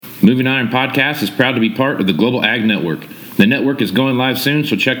Moving Iron Podcast is proud to be part of the Global Ag Network. The network is going live soon,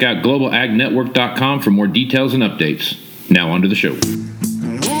 so check out globalagnetwork.com for more details and updates. Now on to the show.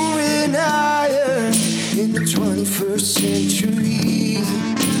 Moving higher in the 21st century.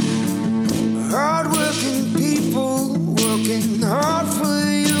 Hard-working people working hard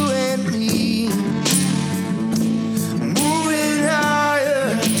for you and me. Moving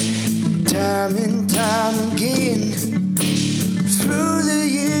higher, time and time again. Through the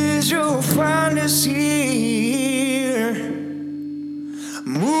years you'll find us here.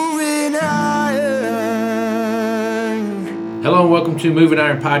 Moving iron. Hello and welcome to Moving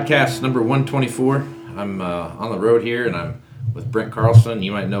Iron Podcast number 124. I'm on the road here and I'm with Brent Carlson.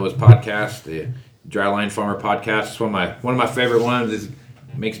 You might know his podcast, the Dryline Farmer Podcast. It's one of my favorite ones. It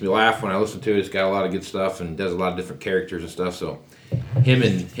makes me laugh when I listen to it. It's got a lot of good stuff and does a lot of different characters and stuff. So him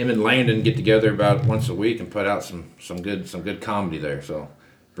and Landon get together about once a week and put out some good comedy there. So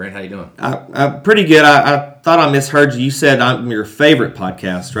Brent, how you doing? I'm pretty good. I thought I misheard you. You said I'm your favorite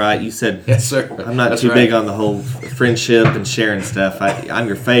podcast, right? You said yes, sir. I'm not too big on the whole friendship and sharing stuff. I'm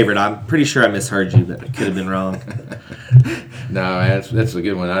your favorite. I'm pretty sure I misheard you, but I could have been wrong. No, man, that's a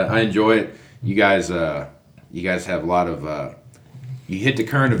good one. I enjoy it. You guys have a lot of you hit the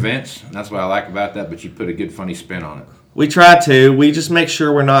current events, and that's what I like about that. But you put a good, funny spin on it. We try to. We just make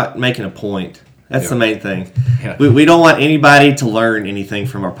sure we're not making a point. That's the main thing. Yeah. We don't want anybody to learn anything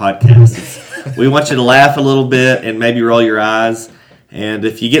from our podcast. We want you to laugh a little bit and maybe roll your eyes. And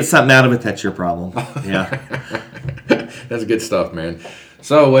if you get something out of it, that's your problem. Yeah. That's good stuff, man.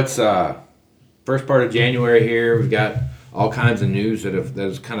 So what's first part of January here? We've got all kinds of news that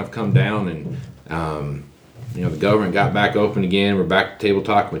has kind of come down, and the government got back open again. We're back to table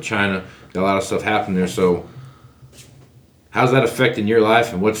talking with China. Got a lot of stuff happening there. So how's that affecting your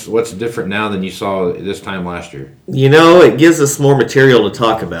life, and what's different now than you saw this time last year? It gives us more material to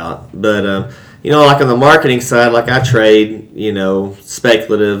talk about. But, like on the marketing side, like I trade,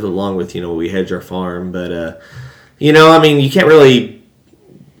 speculative along with, we hedge our farm. But, you can't really,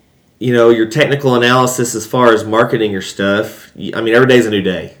 your technical analysis as far as marketing your stuff, every day's a new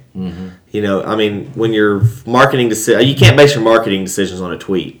day. Mm-hmm. When you're marketing, you can't base your marketing decisions on a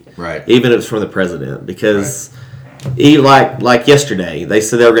tweet. Right. Even if it's from the president, because... Right. Like yesterday, they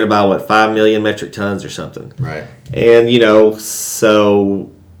said they were going to buy 5 million metric tons or something. Right. And so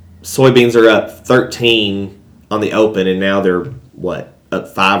soybeans are up 13 on the open, and now they're up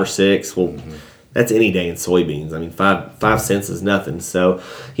 5 or 6. Well, that's any day in soybeans. 5 cents is nothing. So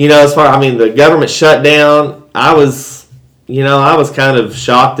as far the government shut down, I was kind of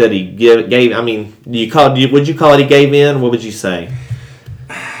shocked that he gave. Would you call it he gave in? What would you say?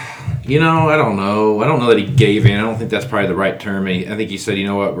 I don't know. I don't know that he gave in. I don't think that's probably the right term. I think he said,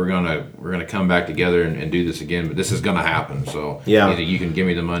 we're gonna come back together and do this again, but this is gonna happen. So either you can give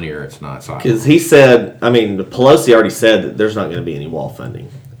me the money or it's not. Because he said, Pelosi already said that there's not going to be any wall funding.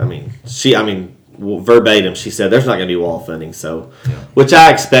 Verbatim, she said there's not going to be wall funding. So, which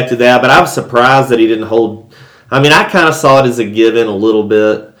I expected that, but I was surprised that he didn't hold. I kind of saw it as a given a little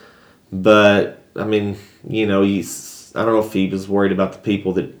bit, but I don't know if he was worried about the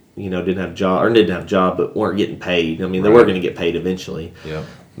people that. Didn't have job but weren't getting paid. They were going to get paid eventually. Yeah.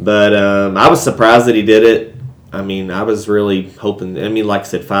 But I was surprised that he did it. I was really hoping. Like I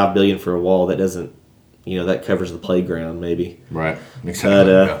said, $5 billion for a wall, that doesn't. That covers the playground maybe. Right.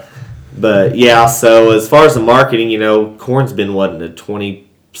 Exactly. But yeah. So as far as the marketing, corn's been in the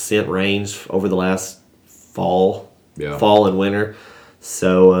 20-cent range over the last fall and winter.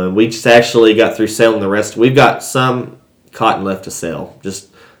 So we just actually got through selling the rest. We've got some cotton left to sell. Just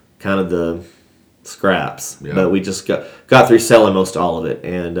kind of the scraps, but we just got through selling most all of it,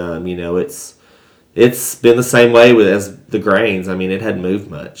 and it's been the same way as the grains. It hadn't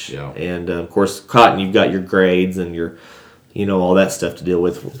moved much, and of course cotton, you've got your grades and your all that stuff to deal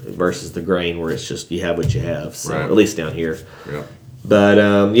with versus the grain where it's just you have what you have. So at least down here, but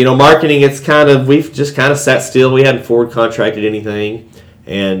marketing, it's we've just kind of sat still. We hadn't forward contracted anything,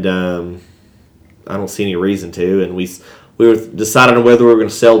 and I don't see any reason to, and we were deciding on whether we were going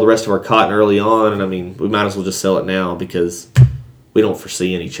to sell the rest of our cotton early on, and we might as well just sell it now because we don't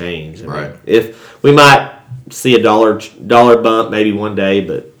foresee any change. If we might see a dollar bump maybe one day,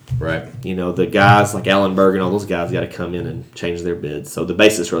 but the guys like Alan Berg and all those guys got to come in and change their bids. So the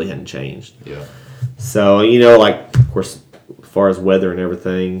basis really hadn't changed. Yeah. So of course, as far as weather and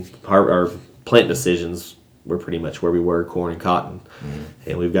everything, our plant decisions were pretty much where we were, corn and cotton,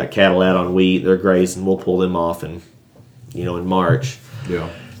 and we've got cattle out on wheat. They're grazing. We'll pull them off in March. Yeah.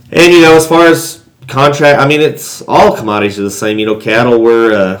 And, as far as contract, it's all commodities are the same. Cattle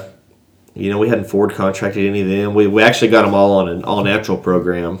were, we hadn't forward contracted any of them. We actually got them all on an all-natural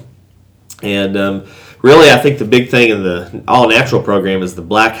program And really, I think the big thing in the all natural program is the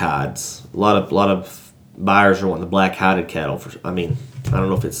black hides. A lot of buyers are wanting the black hided cattle. I don't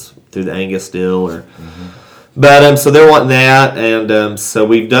know if it's through the Angus deal or. Mm-hmm. But so they're wanting that, and so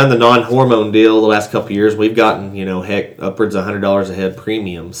we've done the non-hormone deal the last couple of years. We've gotten upwards of $100 a head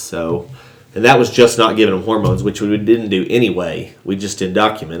premiums. So, and that was just not giving them hormones, which we didn't do anyway. We just didn't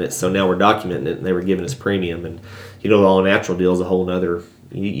document it. So now we're documenting it, and they were giving us premium. And the all natural deal is a whole nother.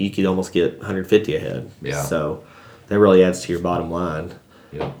 You could almost get 150 a head. Yeah. So that really adds to your bottom line.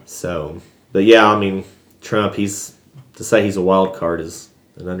 Yeah. So, but yeah, Trump. To say he's a wild card is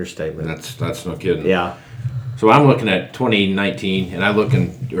an understatement. That's no kidding. Yeah. So I'm looking at 2019, and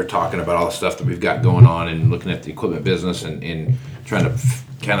we're talking about all the stuff that we've got going on, and looking at the equipment business, and trying to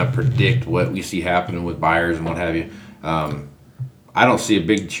kind of predict what we see happening with buyers and what have you. I don't see a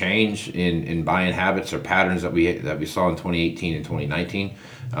big change in buying habits or patterns that we saw in 2018 and 2019,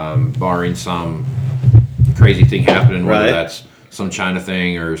 barring some crazy thing happening, whether that's some China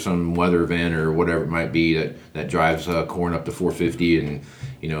thing or some weather event or whatever it might be that drives corn up to 450 and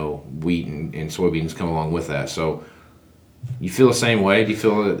wheat and soybeans come along with that. So you feel the same way? Do you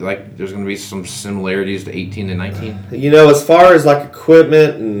feel like there's going to be some similarities to 18 and 19? As far as like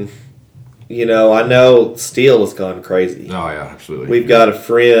equipment and, I know steel has gone crazy. Oh, yeah, absolutely. We've got a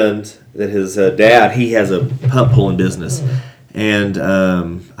friend that his dad, he has a pump pulling business. And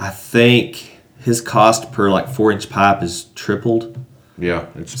I think his cost per 4-inch pipe is tripled. Yeah,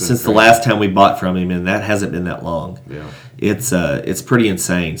 since the last time we bought from him, and that hasn't been that long. Yeah, it's pretty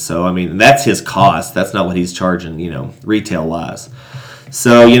insane. So that's his cost. That's not what he's charging, retail wise.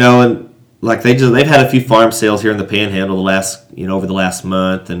 So and they've had a few farm sales here in the Panhandle over the last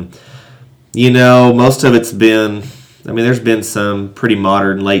month, and most of it's been. There's been some pretty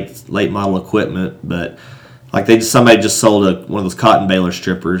modern late model equipment, but somebody just sold one of those cotton baler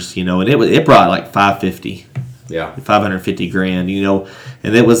strippers, and it brought $550. Yeah, $550,000,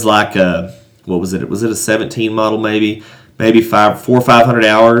 and it was what was it? Was it a 17 model? Maybe 400 or 500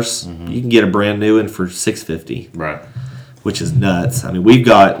 hours. Mm-hmm. You can get a brand new one for $650. Right, which is nuts. We've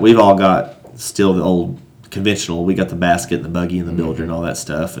all got still the old conventional. We got the basket and the buggy and the builder and all that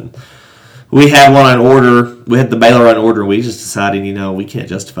stuff, and we had one on order. We had the baler on order. We just decided, we can't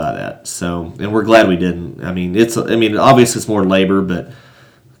justify that. So, and we're glad we didn't. Obviously it's more labor, but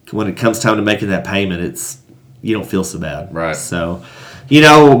when it comes time to making that payment, you don't feel so bad. Right. So,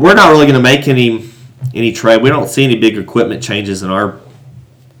 we're not really going to make any trade. We don't see any big equipment changes in our,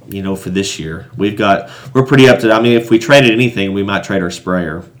 for this year. We're pretty up to. If we traded anything, we might trade our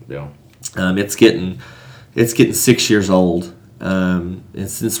sprayer. Yeah. It's getting 6 years old. And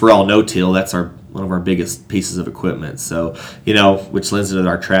since we're all no-till, that's one of our biggest pieces of equipment. So, which lends into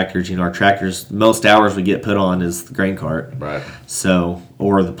our tractors. Our tractors, most hours we get put on is the grain cart. Right. So,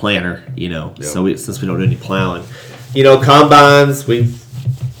 or the planter, Yep. So since we don't do any plowing. Combines, we're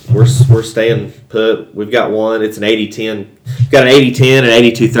staying put. We've got one. It's an 80-10. We've got an 80-10 and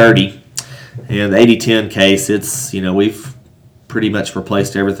 8230. And the 80-10 case, it's, we've pretty much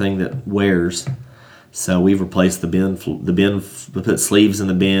replaced everything that wears. So we've replaced the bin. We put sleeves in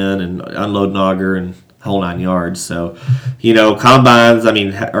the bin and unload auger and whole 9 yards. So, combines.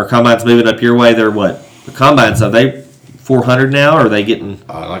 Are combines moving up your way? They're what? The combines, are they 400 now? Or are they getting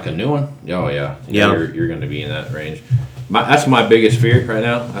like a new one? Oh yeah. Yeah. You're going to be in that range. That's my biggest fear right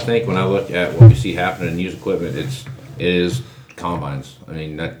now. I think when I look at what we see happening in used equipment, it is combines.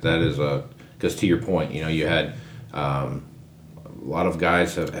 That is because to your point, you had a lot of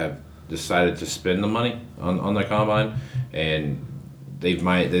guys have decided to spend the money on their combine, and this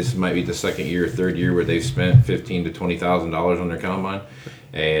might be the second year or third year where they've spent $15,000 to $20,000 on their combine,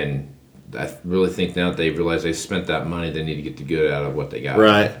 and I really think now that they've realized they spent that money, they need to get the good out of what they got.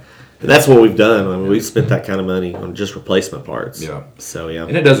 Right, and that's what we've done. We've spent that kind of money on just replacement parts. Yeah. So yeah,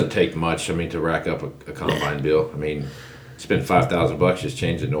 and it doesn't take much. To rack up a combine bill. Spend $5,000 just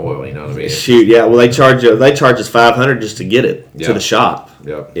changing the oil. You know what I mean? Shoot, yeah. Well, they charge us $500 just to get it to the shop.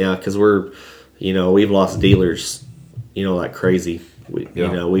 Yeah. Yeah, because we've lost dealers, like crazy. We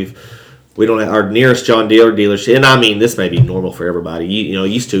don't have our nearest John Deere dealership, and this may be normal for everybody.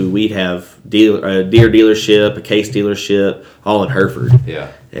 Used to we'd have Deere dealership, a Case dealership, all in Hereford.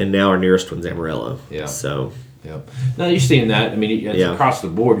 Yeah. And now our nearest one's Amarillo. Yeah. So. Yeah. No, you're seeing that. Across the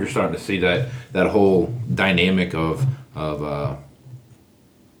board, you're starting to see that whole dynamic of I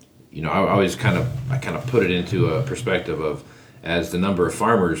always kind of put it into a perspective of as the number of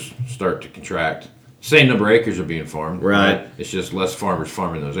farmers start to contract, same number of acres are being farmed. Right. It's just less farmers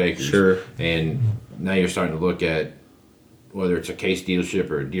farming those acres. Sure. And now you're starting to look at whether it's a Case dealership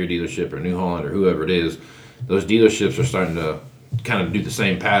or a Deere dealership or New Holland or whoever it is, those dealerships are starting to kind of do the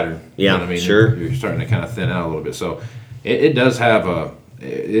same pattern. Yeah, you know what I mean? sure. You're starting to kind of thin out a little bit. So it does have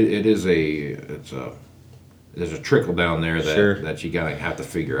there's a trickle down there that you gotta have to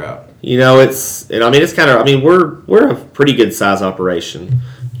figure out. It's kind of, we're a pretty good size operation.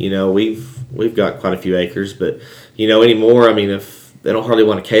 We've got quite a few acres, but anymore, if they don't hardly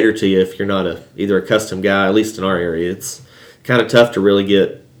want to cater to you if you're not either a custom guy, at least in our area. It's kind of tough to really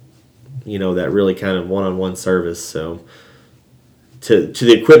get that really kind of one-on-one service. So to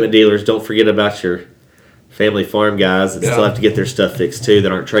the equipment dealers, don't forget about your family farm guys that still have to get their stuff fixed too,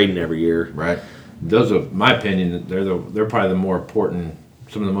 that aren't trading every year. Right. Those are, my opinion, they're probably the more important,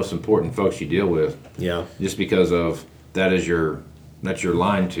 some of the most important folks you deal with. Yeah. Just because of that's your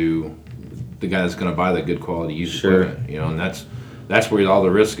line to the guy that's going to buy the good quality used equipment. And that's where all the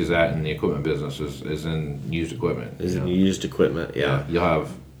risk is at in the equipment business is in used equipment. In used equipment, yeah.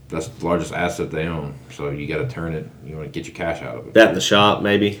 That's the largest asset they own. So you got to turn it. You want to get your cash out of it. That in the shop,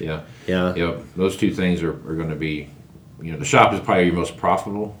 maybe. Yeah. Yeah. Yep. Those two things are going to be, the shop is probably your most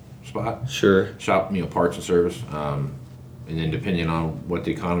profitable spot. Sure. Shop, parts and service. And then depending on what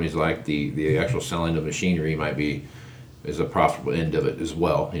the economy is like, the actual selling of machinery is a profitable end of it as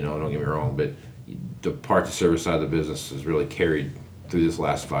well. Don't get me wrong, but the parts and service side of the business has really carried through this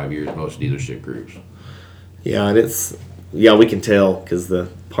last 5 years most dealership groups. Yeah, and we can tell because the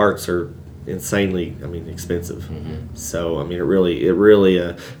parts are insanely, expensive. Mm-hmm. So, it really,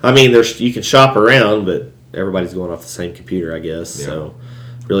 you can shop around, but everybody's going off the same computer, I guess. Yeah. So,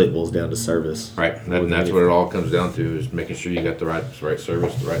 really, it boils down to service. Right, and that's what it all comes down to, is making sure you got the right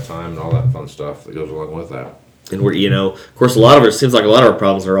service, the right time, and all that fun stuff that goes along with that. And we're, of course, it seems like a lot of our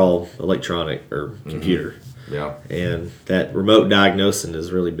problems are all electronic or computer. Mm-hmm. Yeah. And that remote diagnosing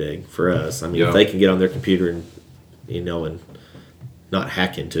is really big for us. If they can get on their computer and, and not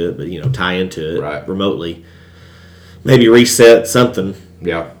hack into it, but, tie into it remotely, maybe reset something.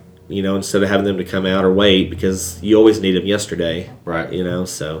 Yeah. Instead of having them to come out or wait, because you always need them yesterday. Right.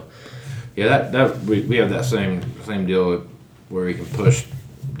 So. Yeah, that we have that same deal where we can push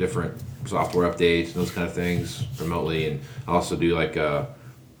different software updates and those kind of things remotely, and also do like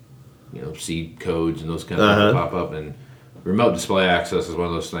seed codes and those kind of things that pop up. And remote display access is one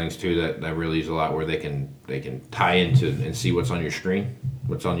of those things too that I really use a lot, where they can tie into and see what's on your screen,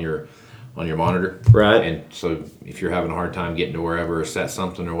 what's on your monitor. Right. And so if you're having a hard time getting to wherever, or set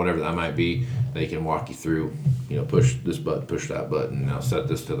something or whatever that might be, they can walk you through, push this button, push that button, now set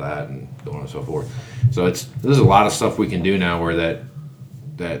this to that, and so on and so forth. So there's a lot of stuff we can do now where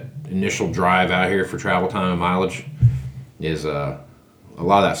that initial drive out here for travel time and mileage is a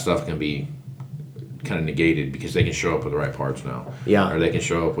lot of that stuff can be kind of negated, because they can show up with the right parts now. Yeah. Or they can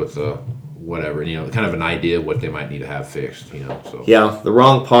show up with whatever, kind of an idea of what they might need to have fixed, So. Yeah, the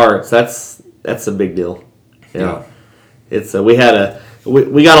wrong parts, that's a big deal. Yeah. It's we got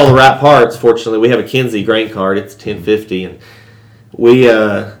all the right parts. Fortunately, we have a Kinsey grain cart. It's 1050, and we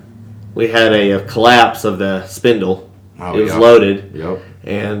had a collapse of the spindle. Oh, it was loaded. Yep.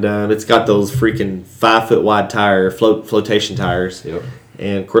 And it's got those freaking 5 foot wide flotation tires. Yep.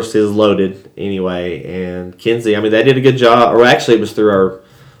 And of course, it was loaded anyway. And Kinsey, they did a good job. Or actually, it was through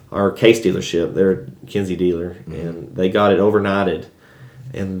our case dealership. They're a Kinsey dealer, and they got it overnighted.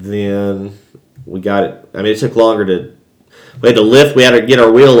 And then we got it. It took longer to. We had to get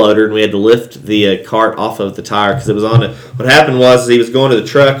our wheel loader, and we had to lift the cart off of the tire, because it was on it. What happened was he was going to the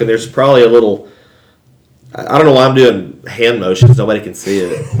truck, and there's probably a little. I don't know why I'm doing hand motions. Nobody can see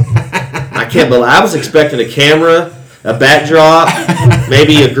it. I can't believe. I was expecting a camera, a backdrop,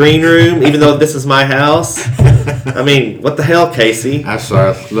 maybe a green room, even though this is my house. What the hell, Casey? I'm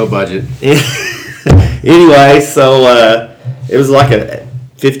sorry, low budget. Anyway, so it was like a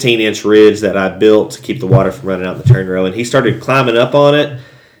 15-inch ridge that I built to keep the water from running out in the turn row, and he started climbing up on it.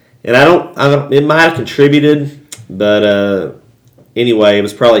 And I don't. It might have contributed, but. Anyway, it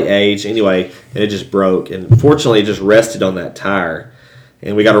was probably age. Anyway, and it just broke. And fortunately, it just rested on that tire.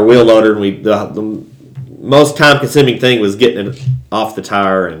 And we got our wheel loader, and the most time-consuming thing was getting it off the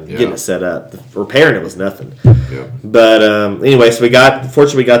tire and getting it set up. Repairing it was nothing. Yeah. But anyway, so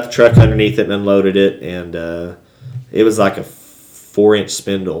fortunately, we got the truck underneath it and unloaded it, and it was like a 4-inch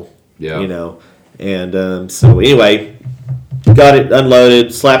spindle. Yeah. And so anyway. Got it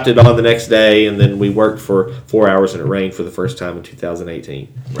unloaded, slapped it on the next day, and then we worked for 4 hours, and it rained for the first time in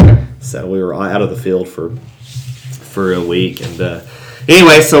 2018. Right. So we were out of the field for a week, and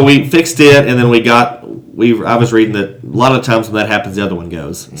anyway, so we fixed it, and then I was reading that a lot of times when that happens, the other one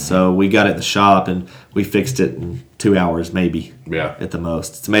goes. Mm-hmm. So we got it in the shop, and we fixed it in 2 hours, maybe. Yeah. At the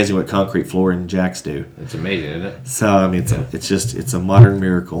most. It's amazing what concrete flooring jacks do. It's amazing, isn't it? So it's a modern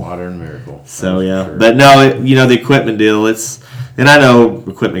miracle. Modern miracle. So yeah, sure. But no, the equipment deal, And I know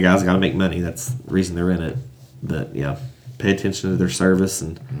equipment guys got to make money. That's the reason they're in it. But, yeah, pay attention to their service,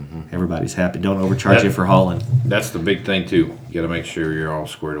 and everybody's happy. Don't overcharge you for hauling. That's the big thing, too. You got to make sure you're all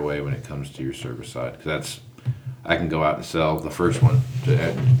squared away when it comes to your service side. Because I can go out and sell the first one.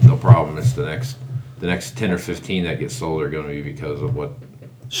 No problem. It's the next 10 or 15 that get sold are going to be because of what the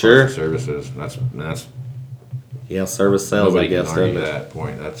service is. That's service sales, nobody can argue that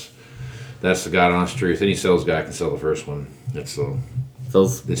point. That's the God honest truth. Any sales guy can sell the first one. It's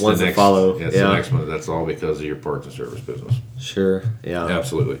those ones that follow. It's the next one. That's all because of your parts and service business. Sure. Yeah.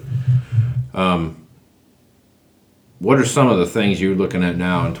 Absolutely. What are some of the things you're looking at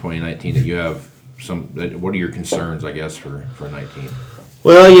now in 2019 that you have what are your concerns, I guess, for 19?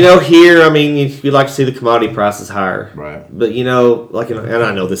 Well, here, I mean, you'd like to see the commodity prices higher. Right. But, and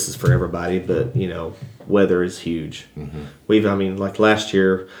I know this is for everybody, but, weather is huge. Mm-hmm.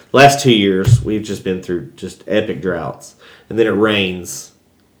 last 2 years, we've just been through just epic droughts. And then it rains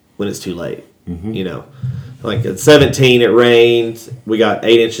when it's too late. Mm-hmm. Like at 17, it rained. We got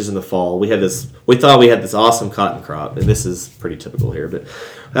 8 inches in the fall. We thought we had this awesome cotton crop, and this is pretty typical here, but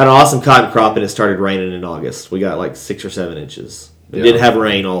we had an awesome cotton crop, and it started raining in August. We got like 6 or 7 inches. It didn't have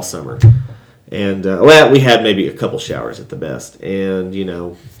rain all summer. And, we had maybe a couple showers at the best. And,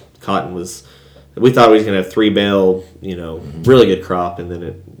 cotton we thought we was going to have 3 bale, really good crop. And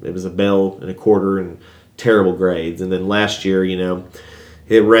then it was a bale and a quarter and terrible grades. And then last year,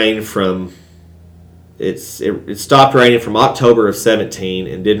 it rained it stopped raining from October of 17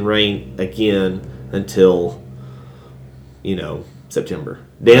 and didn't rain again until, September.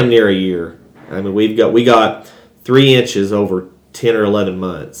 Damn near a year. I mean, we got 3 inches over 10 or 11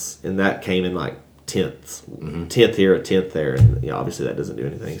 months, and that came in like 10th. Mm-hmm. 10th here, a 10th there, and obviously that doesn't do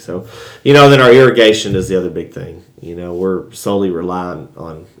anything. So, then our irrigation is the other big thing. We're solely relying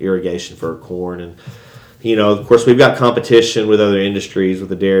on irrigation for our corn, and of course we've got competition with other industries, with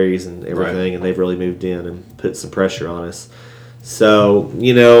the dairies and everything, right. And they've really moved in and put some pressure on us. So,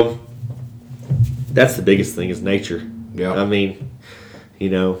 that's the biggest thing is nature. Yeah. I mean,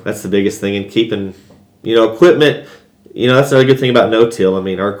 that's the biggest thing, and keeping, equipment. That's another good thing about no-till. I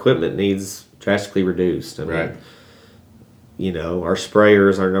mean, our equipment needs drastically reduced. I mean, right. Our sprayer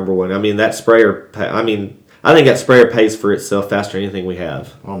is our number one. I mean, that sprayer. I think that sprayer pays for itself faster than anything we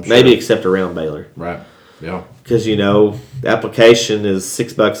have. Oh, I'm sure. Maybe except a round baler. Right. Yeah. Because the application is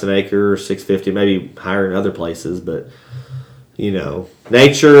 $6 an acre, or $6.50, maybe higher in other places, but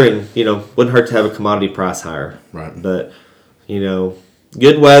nature and wouldn't hurt to have a commodity price higher. Right. But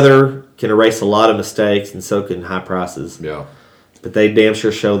good weather can erase a lot of mistakes, and so can high prices. Yeah. But they damn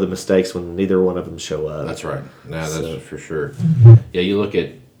sure show the mistakes when neither one of them show up. That's right. That's for sure. Yeah,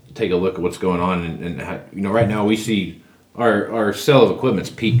 take a look at what's going on, and how, right now we see our sale of equipment's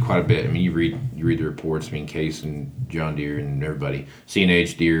peaked quite a bit. I mean, you read the reports. I mean, Case and John Deere and everybody,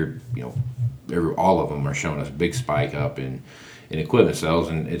 CNH, Deere, all of them are showing us a big spike up in equipment sales,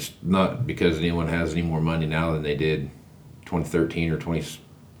 and it's not because anyone has any more money now than they did 2013 or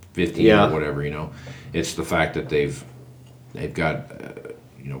 2015 or whatever. It's the fact that they've got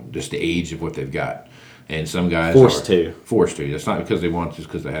just the age of what they've got, and some guys forced to. That's not because they want to, just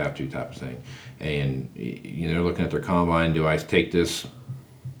because they have to, type of thing. And they're looking at their combine. Do I take this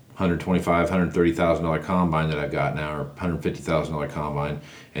 $125,000, $130,000 combine that I've got now, or $150,000 combine,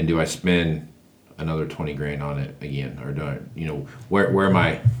 and do I spend another $20,000 on it again, or do I, where am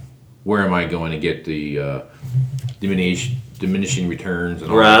I going to get the diminishing returns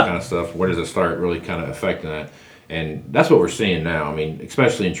and all that kind of stuff? Where does it start really kind of affecting that? And that's what we're seeing now. I mean,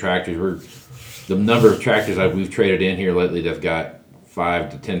 especially in tractors, the number of tractors we've traded in here lately that've got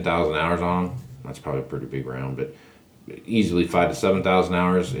 5,000 to 10,000 hours on them. That's probably a pretty big round, but easily 5,000 to 7,000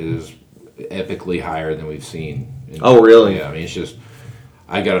 hours is epically higher than we've seen. Oh, really? Yeah. I mean, it's just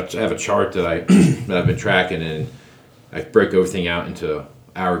I have a chart that that I've been tracking, and I break everything out into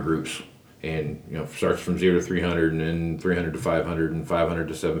hour groups. And starts from 0 to 300, and then 300 to 500, and 500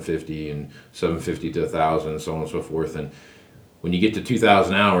 to 750, and 750 to 1,000, and so on and so forth. And when you get to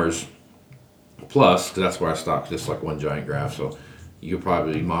 2,000 hours plus, because that's where I stopped, just like one giant graph. So you could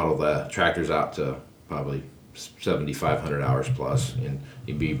probably model the tractors out to probably 7,500 hours plus, and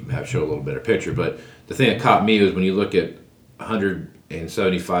you'd show a little better picture. But the thing that caught me was when you look at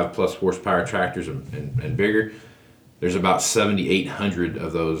 175 plus horsepower tractors and bigger. There's about 7,800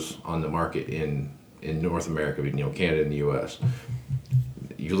 of those on the market in North America, Canada and the U.S.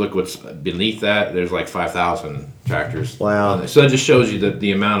 You look what's beneath that, there's like 5,000 tractors. Wow. So that just shows you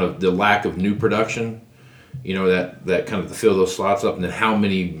the lack of new production, that kind of to fill those slots up, and then how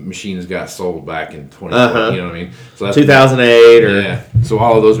many machines got sold back in 2020, You know what I mean? So that's 2008 or... Yeah. So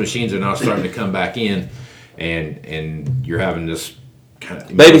all of those machines are now starting to come back in. and you're having this kind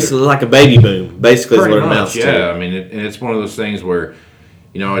of basically like a baby boom. Basically, is what it amounts to. Yeah, I mean, and it's one of those things where,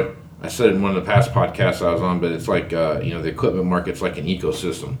 I said it in one of the past podcasts I was on, but it's like the equipment market's like an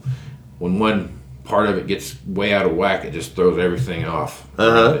ecosystem. When one part of it gets way out of whack, it just throws everything off.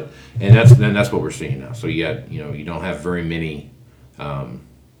 And that's what we're seeing now. So you don't have very many 1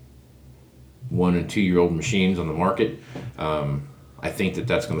 and 2 year old machines on the market. I think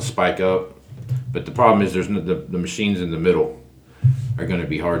that's going to spike up, but the problem is there's the machines in the middle are going to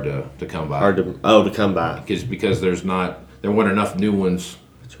be hard to come by. To come by because there weren't enough new ones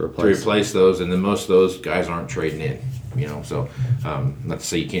to replace those, and then most of those guys aren't trading in. So not to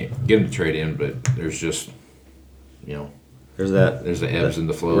say you can't get them to trade in, but there's just there's the ebbs and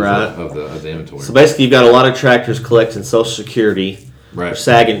the flows of the inventory. So basically, you've got a lot of tractors collecting Social Security. Right. They're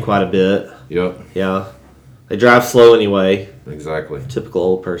sagging quite a bit. Yep. Yeah. They drive slow anyway. Exactly. Typical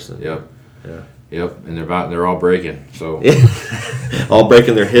old person. Yep. Yeah. Yep. And they're all breaking. So. All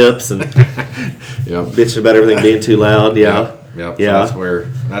breaking their hips and bitching about everything being too loud. Yeah. Yep. Yeah. So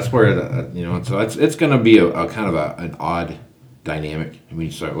that's where so it's going to be a kind of an odd dynamic when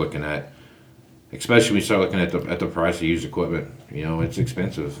you start looking at, especially when you start looking at the price of used equipment. It's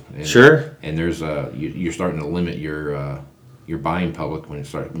expensive. And, sure. And there's you're starting to limit your buying public when you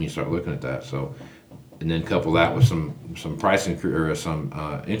start looking at that. So, and then couple that with some pricing or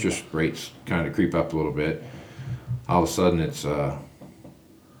some interest rates kind of creep up a little bit. All of a sudden, it's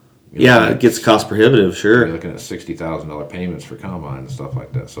it gets cost prohibitive. Sure, you're looking at $60,000 payments for combine and stuff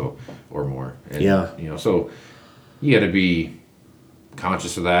like that. So, or more. And, so you got to be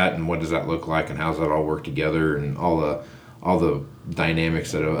conscious of that, and what does that look like, and how's that all work together, and all the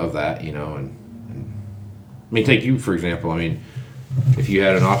dynamics of that. And I mean, take you for example. I mean, if you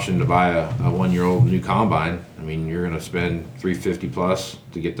had an option to buy a 1 year old new combine, I mean, you're going to spend $350 plus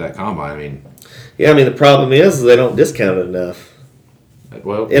to get that combine. I mean, the problem is they don't discount it enough.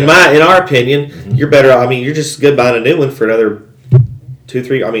 Well, in our opinion, you're better. I mean, you're just good buying a new one for another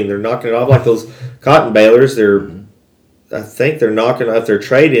 2-3. I mean, they're knocking it off like those cotton balers. I think they're knocking off their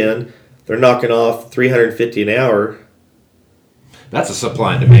trade in. They're knocking off $350 an hour. That's a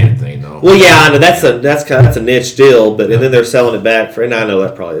supply and demand thing, though. Well, yeah, I know that's a niche deal, but and then they're selling it back for. And I know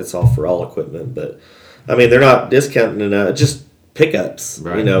that probably it's all for all equipment, but I mean they're not discounting enough. Just pickups,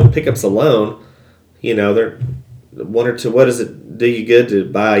 right. Pickups alone. They're 1 or 2. What does it do you good to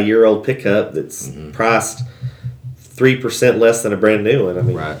buy a year-old pickup that's priced 3% less than a brand new one? I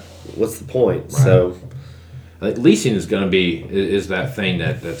mean, right. What's the point? Right. So, leasing is going to is that thing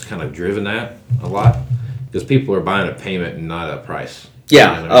that's kind of driven that a lot. Because people are buying a payment and not a price.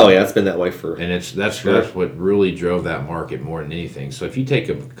 Yeah. Oh, yeah. It's been that way for. And that's what really drove that market more than anything. So if you take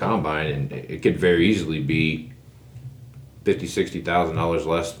a combine, and it could very easily be $50,000-$60,000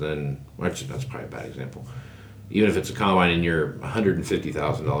 less than. Actually, that's probably a bad example. Even if it's a combine and you're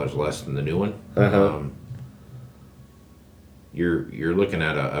 $150,000 less than the new one, you're looking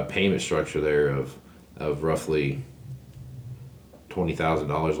at a payment structure there of roughly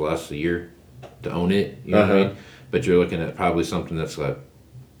 $20,000 less a year to own it, you know what I mean? But you're looking at probably something that's a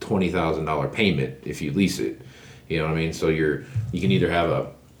 $20,000 payment if you lease it, you know what I mean? So you can either have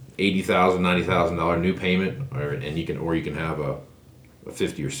a $80,000, $90,000 new payment, or you can have a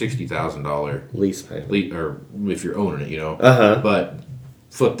 $50,000 or $60,000 lease payment, or if you're owning it, But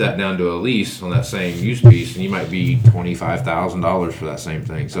flip that down to a lease on that same used piece, and you might be $25,000 for that same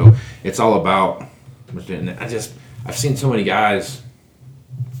thing. So it's all about. I've seen so many guys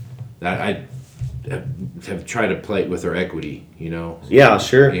that I have tried to play with their equity, Yeah,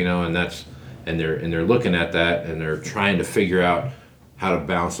 sure. And they're looking at that, and they're trying to figure out how to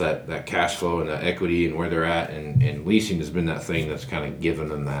balance that cash flow and that equity and where they're at, and leasing has been that thing that's kind of given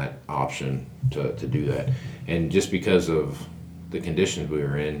them that option to do that. And just because of the conditions we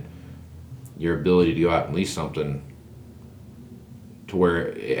were in, your ability to go out and lease something to where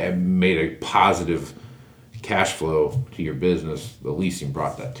it made a positive cash flow to your business, the leasing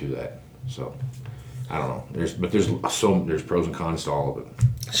brought that to that. So I don't know. There's pros and cons to all of it.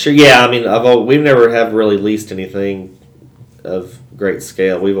 Sure. Yeah. I mean, we've never have really leased anything of great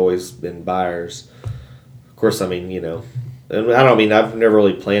scale. We've always been buyers. Of course, I mean, and I've never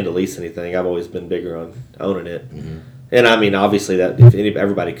really planned to lease anything. I've always been bigger on owning it. Mm-hmm. And I mean, obviously that if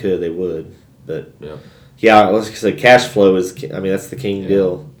everybody could, they would. But let's say cash flow is. I mean, that's the king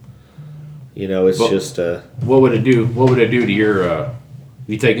deal. It's just. What would it do? What would it do to your?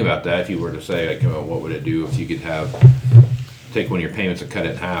 You think about that. If you were to say, what would it do if you could take one of your payments and cut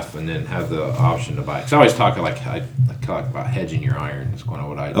it in half, and then have the option to buy? Because I always talk I talk about hedging your iron. It's kind of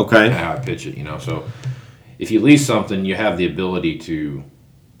what how I pitch it. So if you lease something, you have the ability to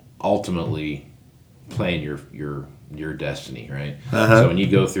ultimately playing your destiny, right? Uh-huh. So when you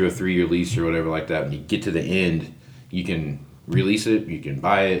go through a 3-year lease or whatever like that, when you get to the end, you can release it, you can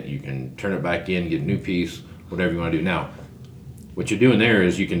buy it, you can turn it back in, get a new piece, whatever you want to do. Now, what you're doing there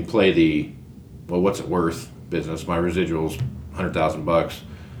is you can play the, well, what's it worth business. My residual's $100,000,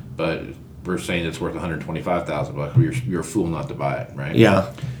 but we're saying it's worth $125,000. Well, you're a fool not to buy it, right?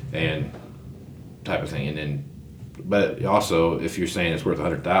 Yeah. And type of thing. And then, but also if you're saying it's worth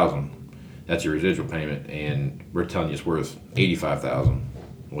 $100,000, that's your residual payment, and we're telling you it's worth $85,000.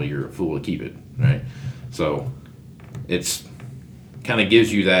 Well, you're a fool to keep it, right? So it's kind of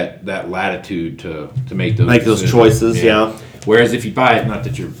gives you that latitude to make those choices. Yeah. Whereas if you buy it, not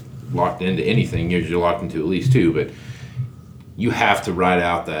that you're locked into anything, you're locked into at least two, but you have to ride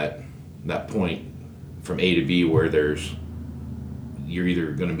out that point from A to B where you're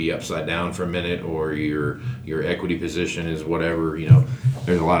either going to be upside down for a minute, or your equity position is whatever.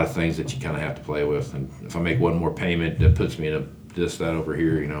 There's a lot of things that you kind of have to play with. And if I make one more payment, that puts me in that over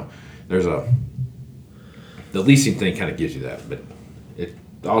here. There's the leasing thing kind of gives you that, but it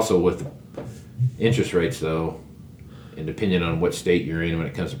also with the interest rates though, and depending on what state you're in when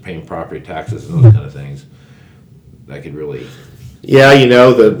it comes to paying property taxes and those kind of things, that could really. Yeah,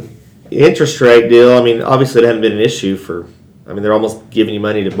 the interest rate deal. I mean, obviously it hadn't been an issue for. I mean, they're almost giving you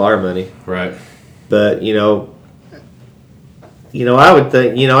money to borrow money. Right. But, I would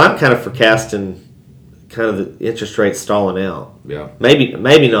think, I'm kind of forecasting kind of the interest rate stalling out. Yeah.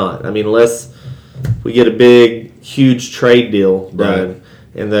 Maybe not. I mean, unless we get a big, huge trade deal done,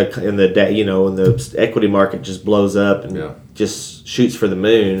 right, and the equity market just blows up and just shoots for the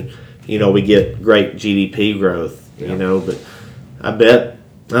moon, we get great GDP growth, but I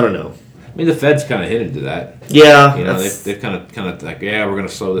don't know. I mean, the Fed's kind of hinted to that. Yeah. They've kind of like, we're going to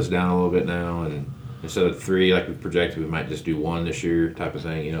slow this down a little bit now, and instead of 3 like we projected, we might just do 1 this year, type of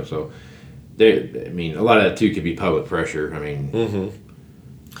thing. So, a lot of that too could be public pressure. I mean, mm-hmm.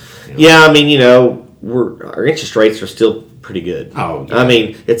 Yeah. I mean, our interest rates are still pretty good. Oh, yeah. I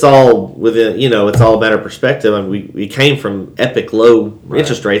mean, it's all within. It's all a matter of perspective. I mean, we came from epic low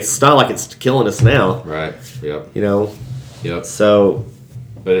interest rates. It's not like it's killing us now. Right. Yep. Yep. So.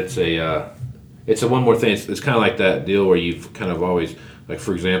 But it's a one more thing. It's kind of like that deal where you've kind of always, like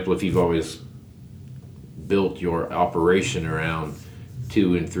for example, if you've always built your operation around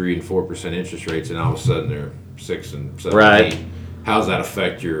 2 and 3 and 4% interest rates, and all of a sudden they're 6 and 7 right. and 8. How does that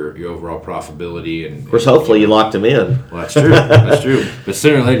affect your overall profitability? And of course, hopefully you locked them in. Well, that's true. That's true. But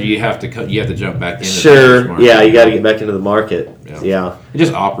sooner or later you have to jump back into sure. the market. Yeah, you got to get back into the market. Yeah. And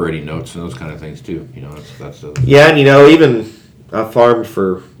just operating notes and those kind of things too. That's yeah, and even. I farmed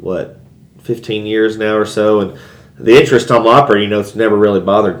for 15 years now or so, and the interest on my operating notes never really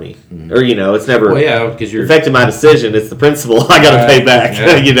bothered me, or it's never because you're affected my decision. It's the principal I got to pay back,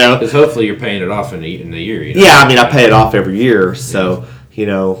 Because hopefully you're paying it off in the year. Yeah, I mean I pay it off every year, so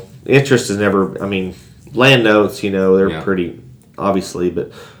interest is never. I mean, land notes, they're pretty obviously,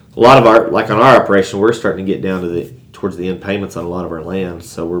 but a lot of on our operation, we're starting to get down to towards the end payments on a lot of our land,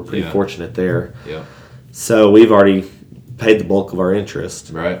 so we're pretty fortunate there. Yeah. So we've already paid the bulk of our interest.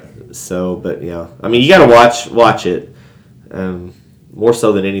 Right. So, but yeah, I mean, you got to watch it. More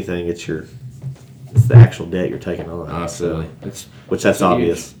so than anything, it's the actual debt you're taking on. Absolutely. That's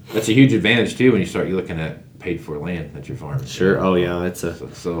obvious. That's a huge advantage too when you start looking at paid for land that you're farming. Sure. Oh yeah, it's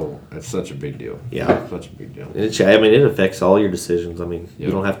such a big deal. Yeah. Such a big deal. It affects all your decisions. I mean, you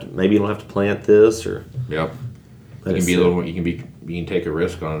don't have to plant this or. Yep. You can be a little more. You can take a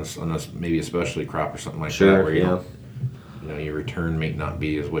risk on maybe a specialty crop or something like that where your return may not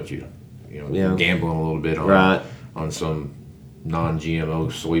be as what you're gambling a little bit on some non-GMO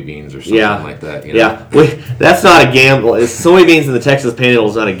soybeans or something like that. Yeah, that's not a gamble. Soybeans in the Texas Panhandle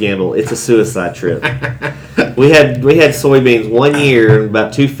is not a gamble. It's a suicide trip. we had soybeans one year in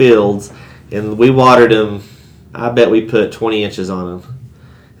about 2 fields, and we watered them. I bet we put 20 inches on them,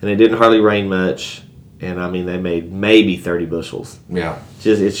 and it didn't hardly rain much. And I mean, they made maybe 30 bushels. Yeah,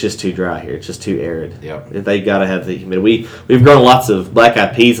 it's just too dry here. It's just too arid. Yeah, they got to have the humidity. We've grown lots of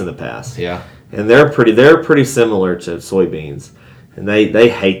black-eyed peas in the past. Yeah, and they're pretty similar to soybeans, and they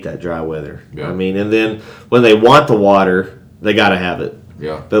hate that dry weather. Yeah. I mean, and then when they want the water, they got to have it.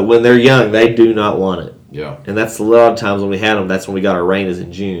 Yeah, but when they're young, they do not want it. Yeah, and that's a lot of times when we had them. That's when we got our rain is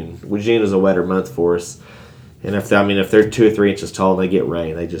in June. June is a wetter month for us, and if they're 2 or 3 inches tall and they get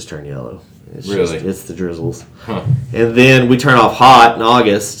rain, they just turn yellow. It's the drizzles. Huh. And then we turn off hot in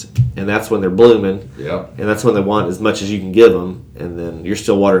August, and that's when they're blooming. Yeah. And that's when they want as much as you can give them, and then you're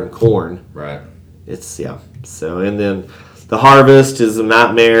still watering corn. Right. So, and then the harvest is a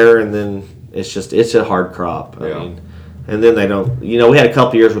nightmare, and then it's a hard crop. I mean, and then they don't, we had a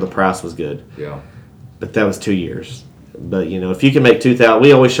couple years where the price was good. Yeah. but that was 2 years. But, if you can make 2,000,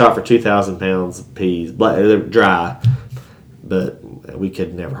 we always shot for 2,000 pounds of peas, dry, but we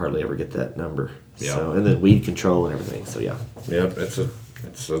could never hardly ever get that number. Yeah. So, and then weed control and everything. So, yeah. Yep, it's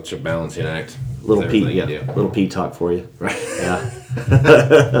such a balancing act. Little pea talk for you. Right. Yeah.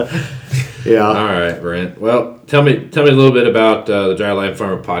 Yeah. All right, Brent. Well, tell me a little bit about the Dryline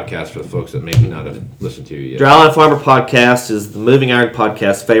Farmer podcast for the folks that maybe not have listened to you yet. Dryline Farmer podcast is the Moving Iron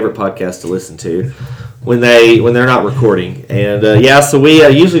podcast favorite podcast to listen to when they're not recording. And so we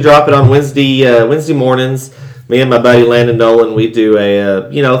usually drop it on Wednesday mornings. Me and my buddy Landon Nolan, we do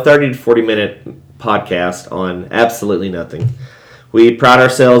a 30 to 40 minute podcast on absolutely nothing. We pride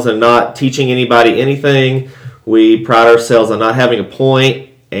ourselves on not teaching anybody anything. We pride ourselves on not having a point.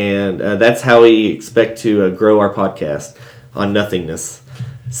 And that's how we expect to grow our podcast, on nothingness.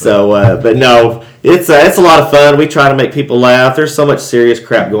 So, but no, it's a lot of fun. We try to make people laugh. There's so much serious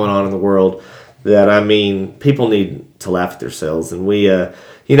crap going on in the world that, people need to laugh at themselves. And we,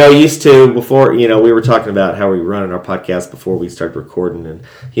 used to, before, we were talking about how we were running our podcast before we started recording. And,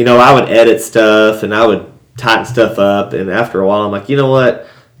 I would edit stuff and I would tighten stuff up. And after a while, I'm like, you know what?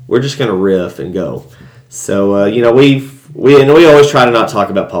 We're just going to riff and go. So, we always try to not talk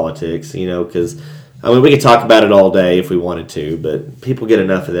about politics, because, we could talk about it all day if we wanted to, but people get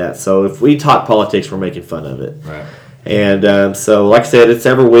enough of that. So if we talk politics, we're making fun of it. Right. And so, like I said, it's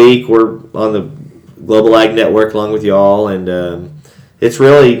every week. We're on the Global Ag Network along with y'all, and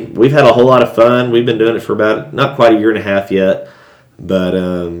we've had a whole lot of fun. We've been doing it for about not quite a year and a half yet, but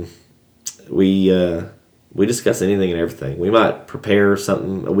we discuss anything and everything. We might prepare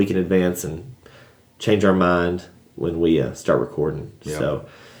something a week in advance and change our mind when we start recording. Yep. So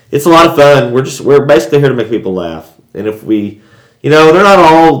it's a lot of fun. We're basically here to make people laugh. And if we, they're not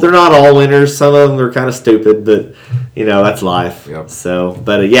all winners. Some of them are kind of stupid, but that's life. Yep. So,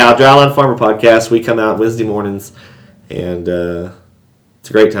 but Dryline Farmer podcast. We come out Wednesday mornings, and it's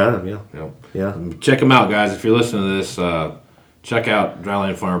a great time. Yeah. Yep. Yeah. Check them out, guys. If you're listening to this, check out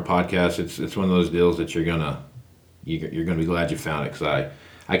Dryline Farmer podcast. It's one of those deals that you're gonna be glad you found it, because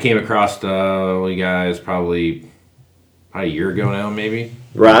I came across you guys probably a year ago now, maybe.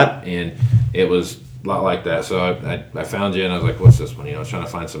 Right. And it was a lot like that. So I found you and I was like, what's this one? I was trying to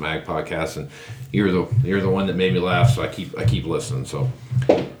find some ag podcasts, and you're the one that made me laugh. So I keep listening. So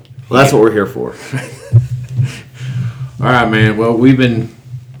well, that's what we're here for. All right, man. Well, we've been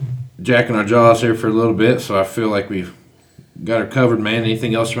jacking our jaws here for a little bit, so I feel like we've got her covered, man.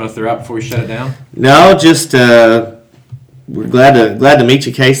 Anything else you want to throw out before we shut it down? No, just we're glad to meet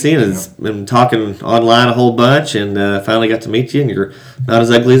you, Casey, and has been talking online a whole bunch, and finally got to meet you, and you're not as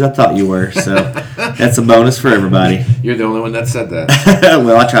ugly as I thought you were, so that's a bonus for everybody. You're the only one that said that.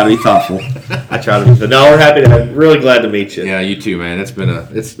 Well, I try to be thoughtful. But no, we're happy I'm really glad to meet you. Yeah, you too, man.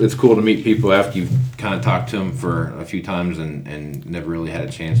 It's cool to meet people after you've kind of talked to them for a few times and never really had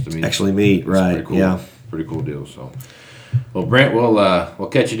a chance to meet. Right? Pretty cool, yeah, pretty cool deal. So, well, Brent, we'll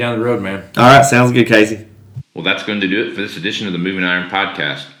catch you down the road, man. All right, sounds good, Casey. Well, that's going to do it for this edition of the Moving Iron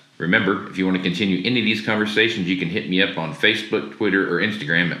Podcast. Remember, if you want to continue any of these conversations, you can hit me up on Facebook, Twitter, or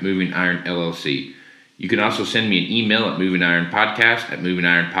Instagram at Moving Iron LLC. You can also send me an email at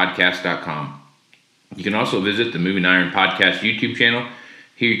movingironpodcast@movingironpodcast.com. You can also visit the Moving Iron Podcast YouTube channel.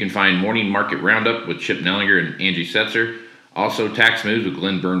 Here you can find Morning Market Roundup with Chip Nellinger and Angie Setzer. Also, Tax Moves with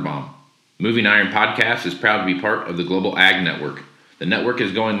Glenn Birnbaum. Moving Iron Podcast is proud to be part of the Global Ag Network. The network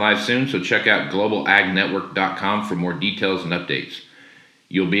is going live soon, so check out globalagnetwork.com for more details and updates.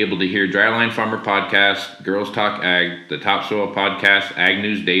 You'll be able to hear Dryline Farmer Podcast, Girls Talk Ag, the Topsoil Podcast, Ag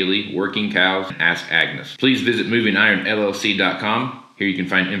News Daily, Working Cows, and Ask Agnes. Please visit movingironllc.com. Here you can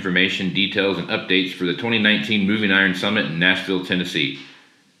find information, details, and updates for the 2019 Moving Iron Summit in Nashville, Tennessee.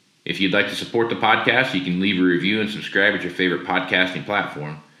 If you'd like to support the podcast, you can leave a review and subscribe at your favorite podcasting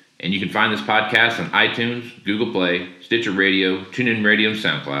platform. And you can find this podcast on iTunes, Google Play, Stitcher Radio, TuneIn Radio, and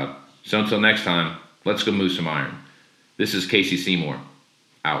SoundCloud. So until next time, let's go move some iron. This is Casey Seymour.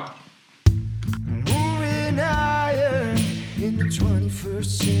 Out. Moving iron in the 21st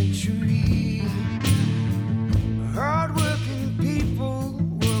century.